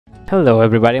Hello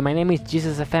everybody, my name is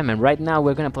gsusfm and right now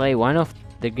we're gonna play one of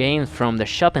the games from the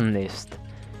shopping list.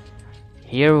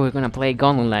 Here we're gonna play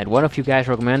Gauntlet. One of you guys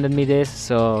recommended me this,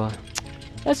 so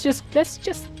let's just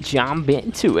jump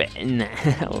into it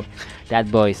now. That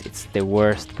voice, it's the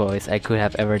worst voice I could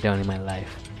have ever done in my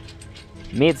life.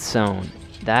 Mid zone,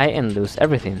 die and lose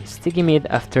everything. Sticky mid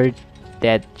after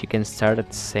that you can start at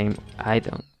the same. I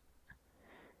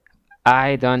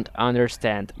don't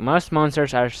understand. Most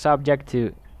monsters are subject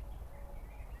to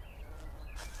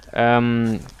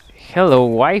hello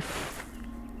wife.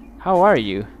 How are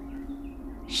you?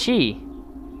 She.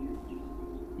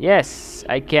 Yes,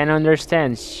 I can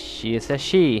understand. She is a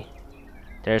she.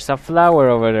 There's a flower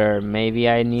over there. Maybe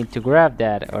I need to grab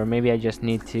that, or maybe I just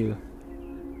need to.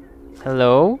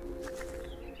 Hello?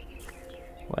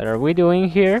 What are we doing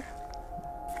here?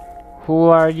 Who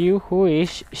are you? Who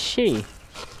is she?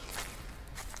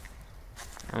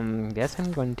 Guess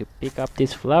I'm going to pick up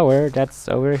this flower that's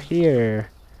over here.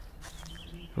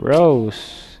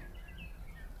 Rose.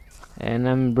 And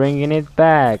I'm bringing it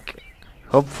back.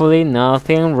 Hopefully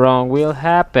nothing wrong will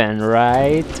happen,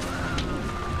 right?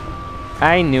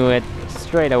 I knew it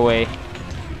straight away.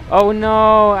 Oh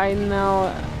no, I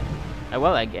know.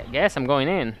 Well, I guess I'm going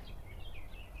in.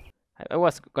 I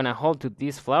was gonna hold to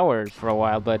this flower for a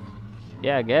while, but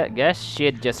yeah, guess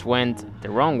shit just went the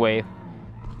wrong way.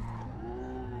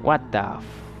 What the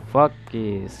fuck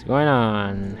is going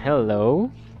on?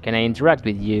 Hello? Can I interact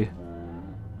with you?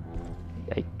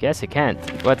 I guess I can't.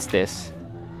 What's this?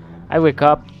 I wake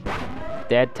up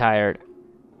dead tired.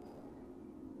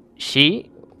 She?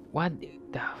 What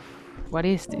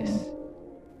is this?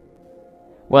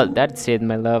 Well, that's it,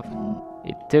 my love.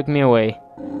 It took me away.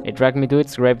 It dragged me to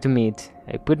its grave to meet.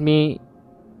 It put me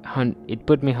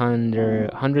under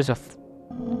hundreds of.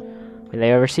 Will I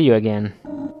ever see you again?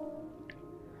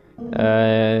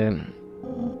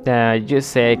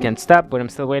 Just say I can't stop, but I'm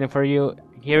still waiting for you.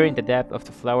 Here in the depth of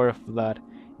the flower of blood,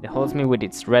 it holds me with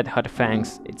its red-hot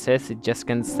fangs. It says it just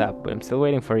can't stop, but I'm still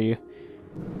waiting for you.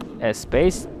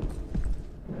 Space?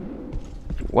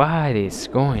 What is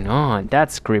going on?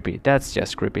 That's creepy. That's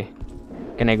just creepy.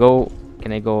 Can I go?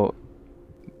 Can I go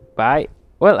by?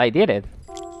 Well, I did it.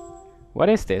 What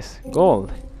is this?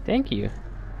 Gold. Thank you.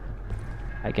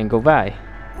 I can go by.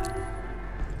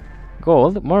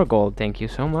 Gold? More gold. Thank you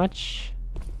so much.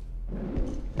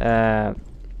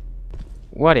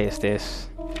 What is this?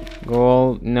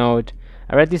 Gold note.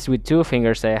 I read this with 2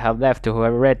 fingers I have left. To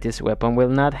whoever read this, weapon will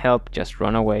not help. Just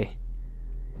run away.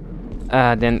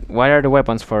 Then what are the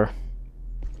weapons for?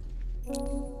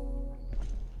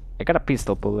 I got a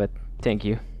pistol bullet. Thank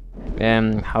you.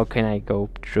 How can I go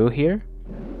through here?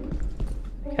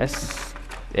 Yes.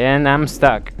 And I'm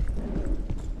stuck.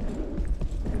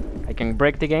 I can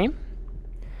break the game.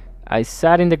 I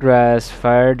sat in the grass,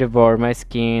 fire devoured my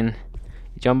skin,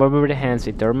 jump over the hands,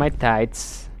 it tore my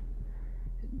tights.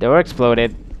 Door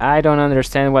exploded. I don't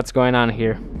understand what's going on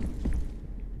here.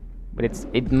 But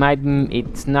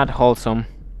it's not wholesome.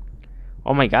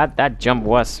 Oh my god, that jump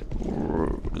was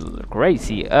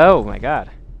crazy. Oh my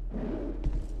god.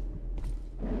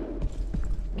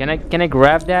 Can I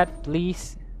grab that,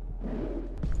 please?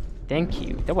 Thank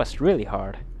you. That was really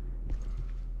hard.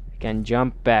 I can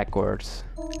jump backwards.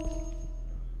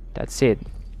 That's it.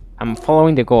 I'm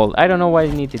following the goal. I don't know what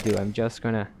I need to do. I'm just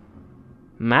gonna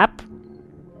map.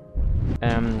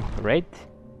 Right.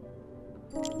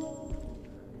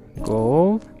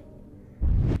 Gold.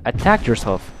 Attack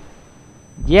yourself.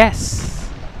 Yes.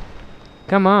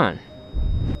 Come on.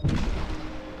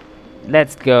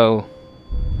 Let's go.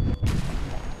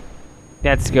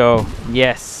 Let's go.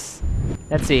 Yes.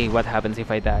 Let's see what happens if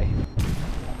I die.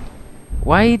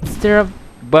 Why is there a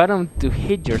button to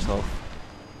hit yourself?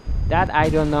 That I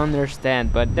don't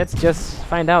understand, but let's just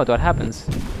find out what happens.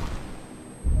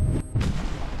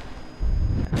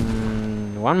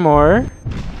 One more.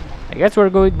 I guess we're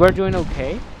doing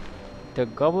okay. To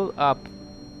gobble up.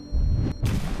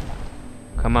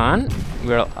 Come on,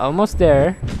 we're almost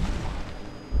there.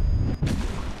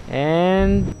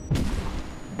 And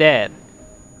dead.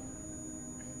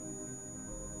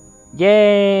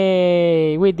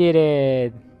 Yay! We did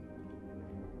it.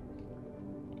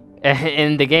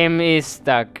 And the game is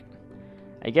stuck.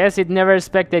 I guess it never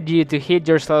expected you to hit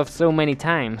yourself so many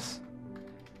times.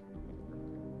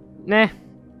 Nah.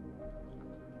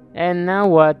 And now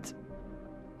what?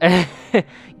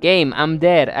 Game, I'm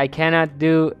dead. I cannot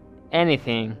do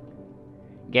anything.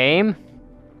 Game?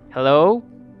 Hello?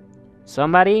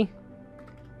 Somebody?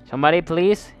 Somebody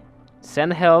please?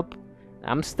 Send help.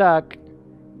 I'm stuck.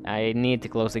 I need to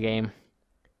close the game.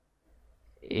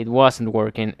 It wasn't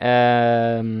working.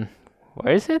 Where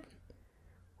is it?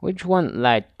 Which one?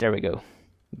 Light. There we go.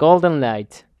 Golden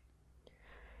light.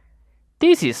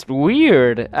 This is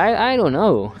weird. I don't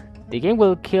know. The game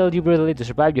will kill you brutally to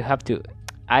survive. You have to...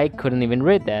 I couldn't even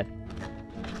read that.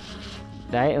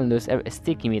 Die and lose a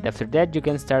sticky meat. After that, you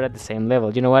can start at the same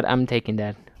level. You know what? I'm taking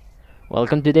that.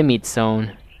 Welcome to the meat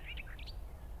zone.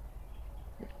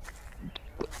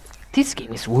 This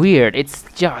game is weird. It's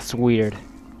just weird.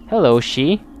 Hello,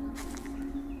 she.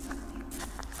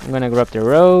 I'm gonna grab the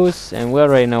rose, and we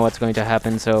already know what's going to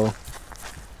happen, so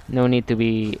no need to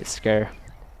be scared.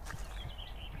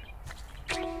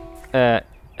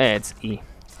 It's E.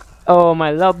 Oh,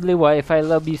 my lovely wife, I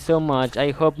love you so much.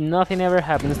 I hope nothing ever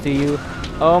happens to you.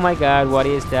 Oh my god, what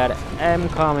is that? I'm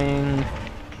coming.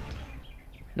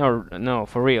 No,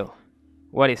 for real.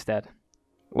 What is that?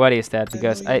 What is that?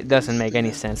 Because it doesn't make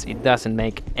any sense. It doesn't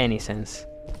make any sense.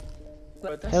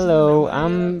 Hello,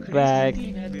 I'm back.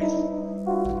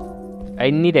 I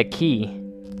need a key.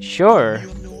 Sure.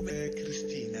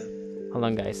 Hold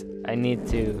on, guys. I need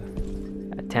to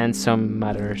attend some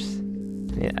matters.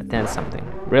 Yeah, attend something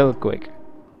real quick.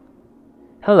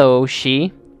 Hello,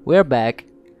 she. We're back.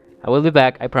 I will be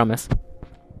back, I promise.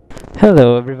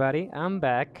 Hello, everybody. I'm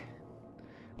back.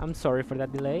 I'm sorry for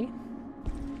that delay.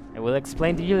 I will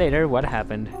explain to you later what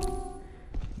happened.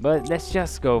 But let's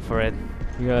just go for it,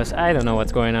 because I don't know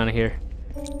what's going on here.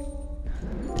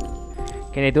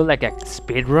 Can I do like a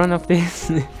speed run of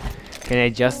this? Can I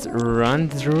just run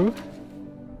through?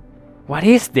 What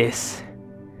is this?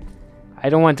 I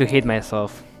don't want to hit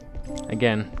myself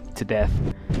again to death,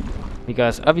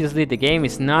 because obviously the game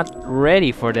is not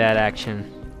ready for that action.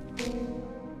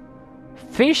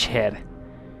 Fish head.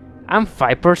 I'm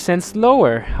 5%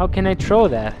 slower. How can I throw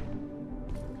that?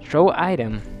 Throw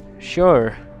item.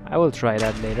 Sure, I will try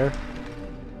that later.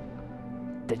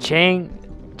 The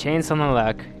chains on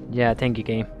unlock. Yeah, thank you,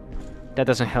 game. That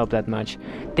doesn't help that much.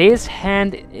 This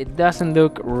hand, it doesn't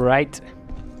look right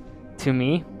to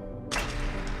me.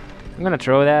 I'm gonna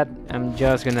throw that. I'm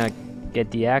just gonna get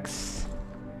the axe.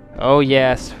 Oh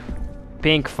yes,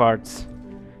 pink farts.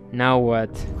 Now what?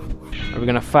 Are we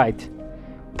gonna fight?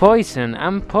 Poison.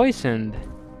 I'm poisoned.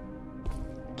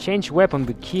 Change weapon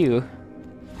with Q.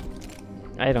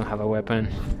 I don't have a weapon.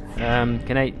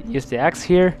 Can I use the axe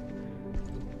here?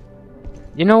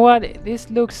 You know what? This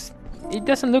looks... It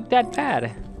doesn't look that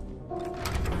bad.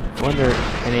 Wonder,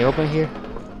 can I open here?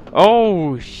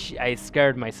 Oh, I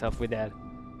scared myself with that.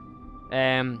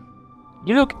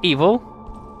 You look evil.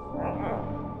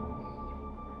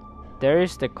 There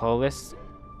is the coolest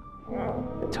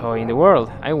toy in the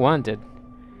world. I want it.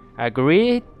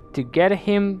 Agree to get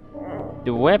him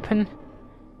the weapon.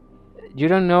 You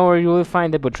don't know where you will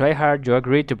find it, but try hard. You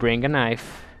agreed to bring a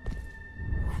knife.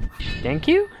 Thank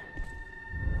you.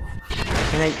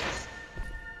 Can I...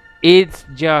 It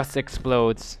just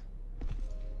explodes.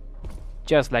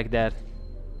 Just like that.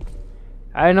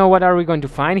 I don't know what are we going to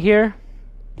find here.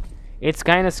 It's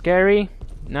kind of scary,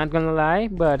 not gonna lie,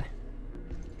 but...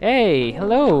 Hey,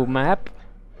 hello, map.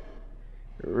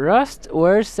 Rust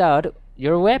wears out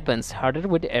your weapons harder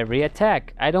with every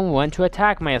attack. I don't want to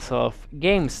attack myself.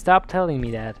 Game, stop telling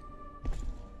me that.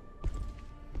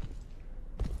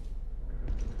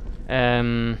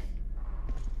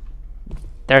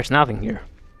 There's nothing here.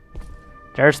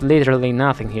 There's literally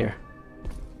nothing here.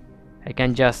 I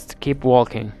can just keep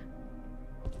walking.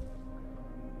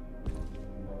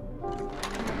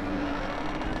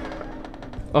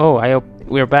 Oh,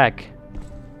 we're back.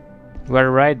 We're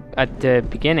right at the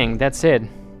beginning, that's it.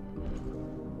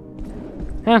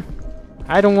 Huh.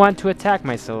 I don't want to attack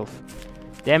myself.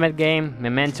 Damn it, game.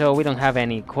 Memento, we don't have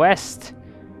any quest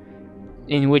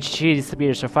in which she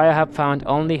disappears. Sophia have found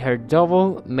only her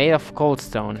double made of cold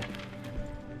stone.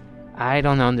 I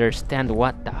don't understand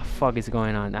what the fuck is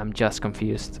going on. I'm just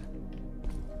confused.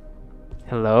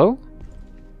 Hello?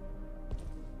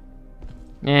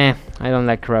 I don't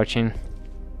like crouching.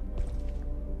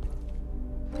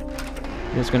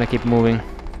 Just gonna keep moving.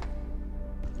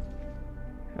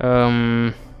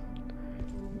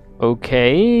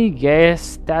 Okay,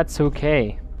 guess that's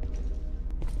okay.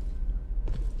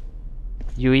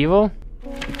 You evil?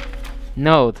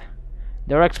 Note.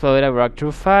 Door exploded, I walked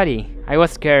through fatty. I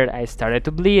was scared, I started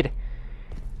to bleed.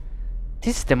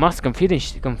 This is the most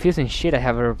confusing shit I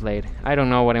have ever played. I don't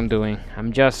know what I'm doing.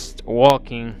 I'm just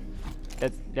walking.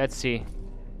 Let's see.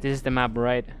 This is the map,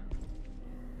 right?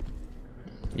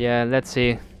 Yeah, let's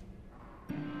see.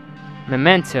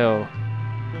 Memento.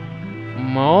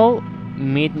 Mole,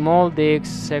 meet mole digs,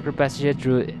 secret passage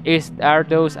through. Are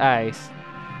those eyes?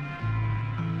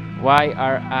 Why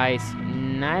are eyes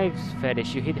knives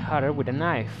fetish? You hit harder with a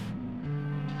knife.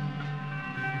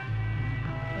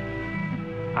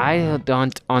 I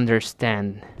don't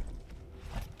understand.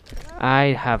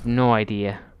 I have no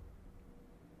idea.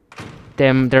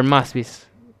 There must be.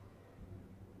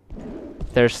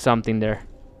 There's something there.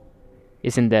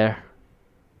 Isn't there?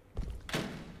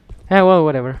 Yeah, well,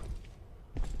 whatever.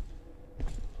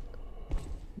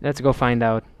 Let's go find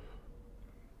out.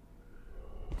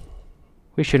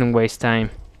 We shouldn't waste time.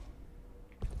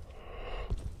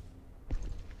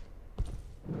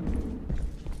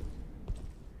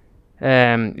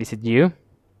 Is it you?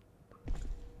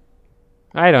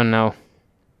 I don't know.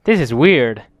 This is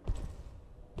weird.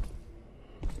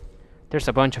 There's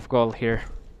a bunch of gold here.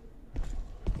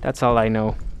 That's all I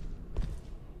know.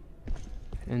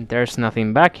 And there's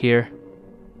nothing back here.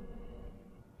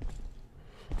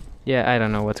 Yeah, I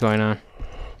don't know what's going on.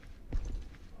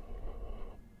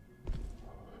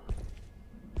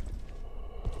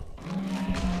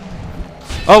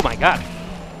 Oh my god!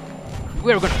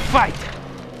 We're gonna fight!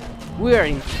 We're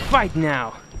in fight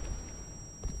now!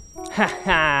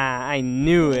 Haha, I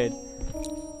knew it!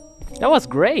 That was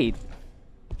great!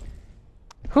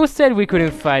 Who said we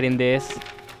couldn't fight in this?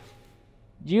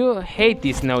 You hate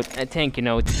this note. Thank you,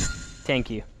 note. Thank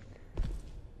you.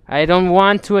 I don't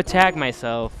want to attack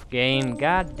myself, game.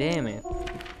 God damn it.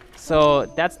 So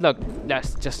that's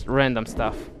just random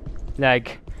stuff.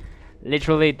 Like,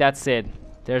 literally, that's it.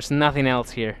 There's nothing else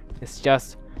here. It's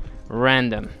just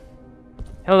random.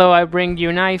 Hello, I bring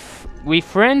you knife. We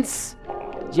friends?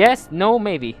 Yes? No?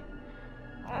 Maybe.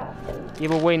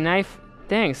 Give away knife?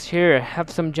 Thanks. Here,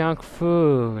 have some junk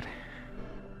food.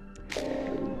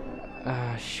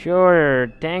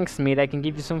 Sure. Thanks, mate. I can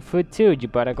give you some food too. You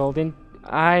bought a golden...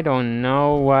 I don't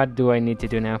know. What do I need to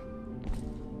do now?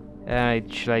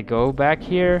 Should I go back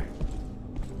here?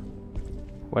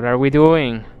 What are we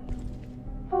doing?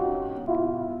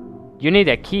 You need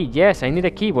a key. Yes, I need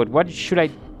a key. But what should I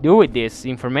do with this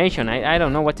information? I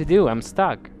don't know what to do. I'm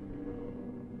stuck.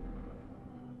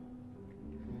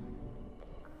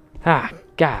 Ah,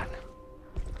 God.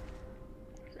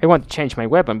 I want to change my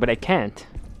weapon, but I can't.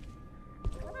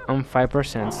 I'm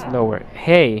 5% slower.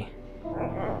 Hey.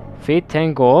 Feed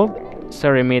 10 gold.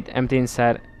 Sorry, meat empty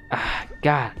inside. Ah,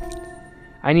 God.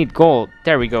 I need gold.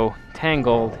 There we go. 10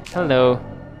 gold. Hello.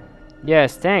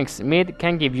 Yes, thanks. Meat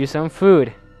can give you some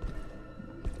food.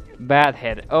 Bad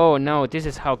head. Oh no, this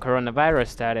is how coronavirus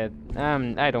started.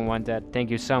 I don't want that. Thank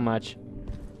you so much.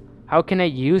 How can I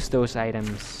use those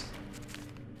items?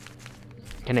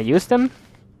 Can I use them?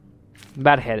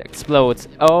 Bad head explodes.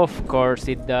 Of course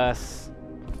it does.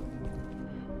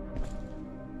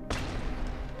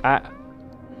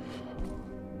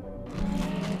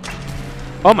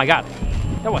 Oh my god.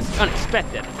 That was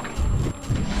unexpected.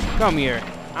 Come here.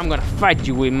 I'm gonna fight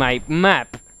you with my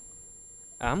map.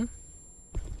 How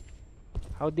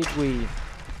did we...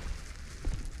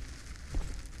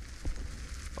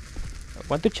 I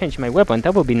want to change my weapon.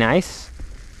 That would be nice.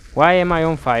 Why am I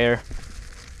on fire?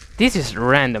 This is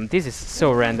random. This is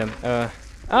so random.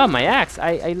 Oh, my axe.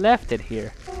 I left it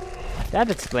here. That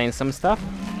explains some stuff.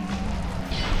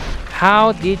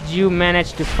 How did you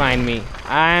manage to find me?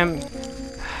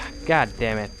 God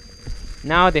damn it.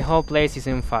 Now the whole place is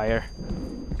on fire.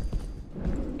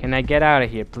 Can I get out of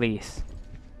here, please?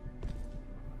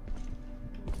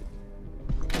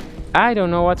 I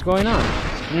don't know what's going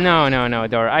on. No,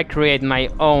 door. I create my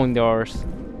own doors.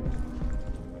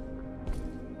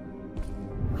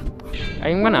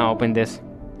 I'm gonna open this.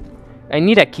 I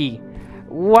need a key.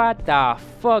 What the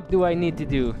fuck do I need to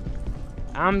do?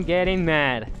 I'm getting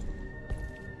mad.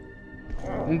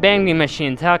 Vending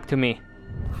machine, talk to me.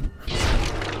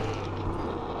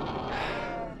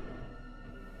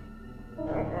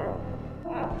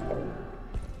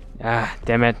 Ah,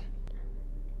 damn it.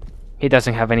 He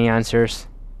doesn't have any answers.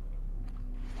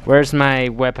 Where's my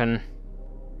weapon?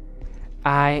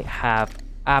 I have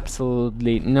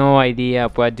absolutely no idea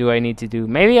what do I need to do.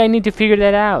 Maybe I need to figure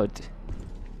that out.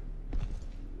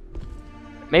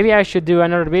 Maybe I should do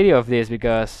another video of this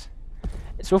because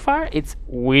so far it's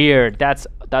weird.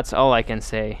 That's all I can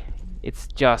say. It's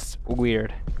just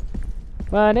weird.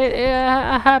 But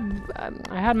I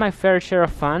had my fair share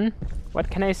of fun. What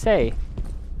can I say?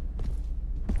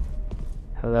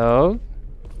 Hello?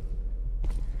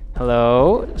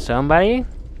 Hello? Somebody?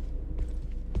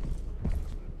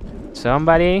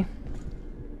 Somebody?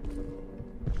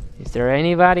 Is there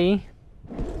anybody?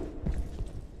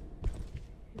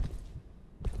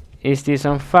 Is this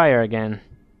on fire again?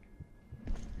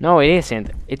 No, it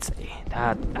isn't. It's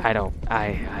that I don't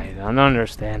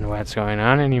understand what's going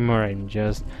on anymore. I'm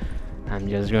just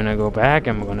gonna go back.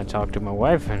 I'm gonna talk to my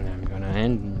wife, and I'm gonna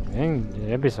end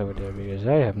the episode there because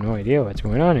I have no idea what's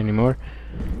going on anymore.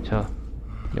 So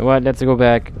You know what? Let's go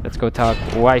back. Let's go talk.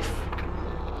 Wife.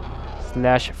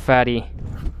 Slash fatty.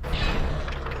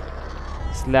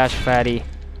 Slash fatty.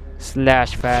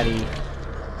 Slash fatty.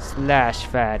 Slash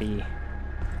fatty.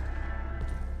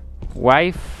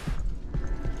 Wife.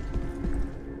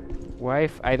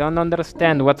 Wife, I don't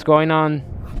understand what's going on.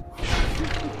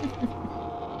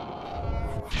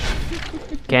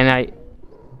 Can I...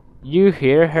 You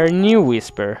hear her new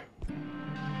whisper.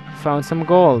 Found some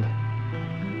gold.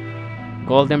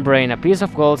 Golden brain, a piece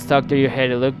of gold stuck to your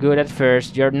head. It looked good at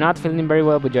first. You're not feeling very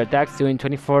well, but your attack's doing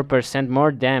 24%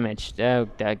 more damage.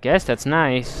 I guess that's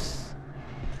nice.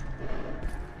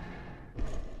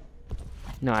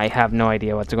 No, I have no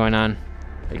idea what's going on.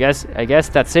 I guess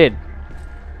that's it.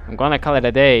 I'm gonna call it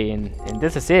a day, and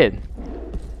this is it.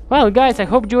 Well, guys, I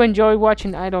hope you enjoyed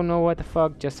watching. I don't know what the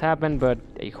fuck just happened, but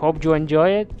I hope you enjoy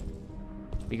it.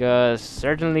 Because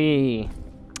certainly...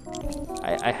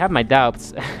 I have my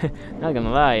doubts. Not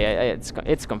gonna lie,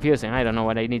 it's confusing. I don't know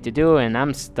what I need to do, and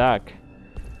I'm stuck.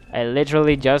 I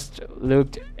literally just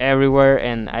looked everywhere,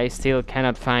 and I still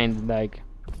cannot find, like,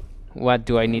 what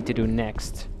do I need to do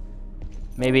next.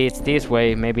 Maybe it's this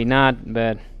way, maybe not,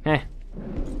 but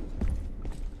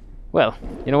well,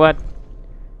 you know what?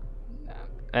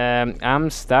 I'm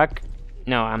stuck.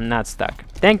 No, I'm not stuck.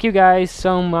 Thank you guys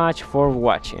so much for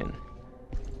watching.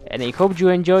 And I hope you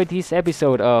enjoyed this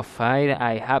episode of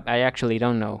I actually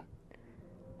don't know.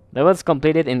 Levels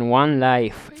completed in one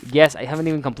life. Yes, I haven't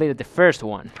even completed the first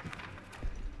one.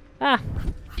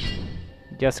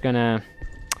 Just gonna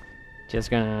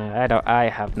I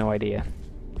have no idea.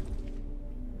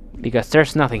 Because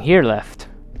there's nothing here left.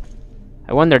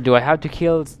 I wonder, do I have to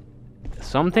kill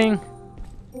something?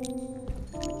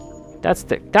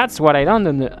 That's what I don't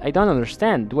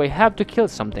understand. Do I have to kill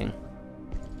something?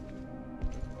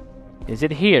 Is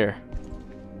it here?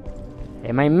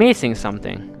 Am I missing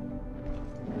something?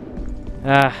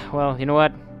 Well, you know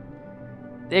what?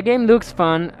 The game looks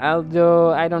fun, although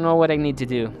I don't know what I need to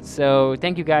do. So,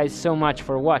 thank you guys so much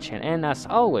for watching, and as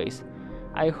always,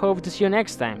 I hope to see you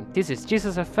next time. This is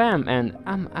gsusfm, and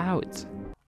I'm out.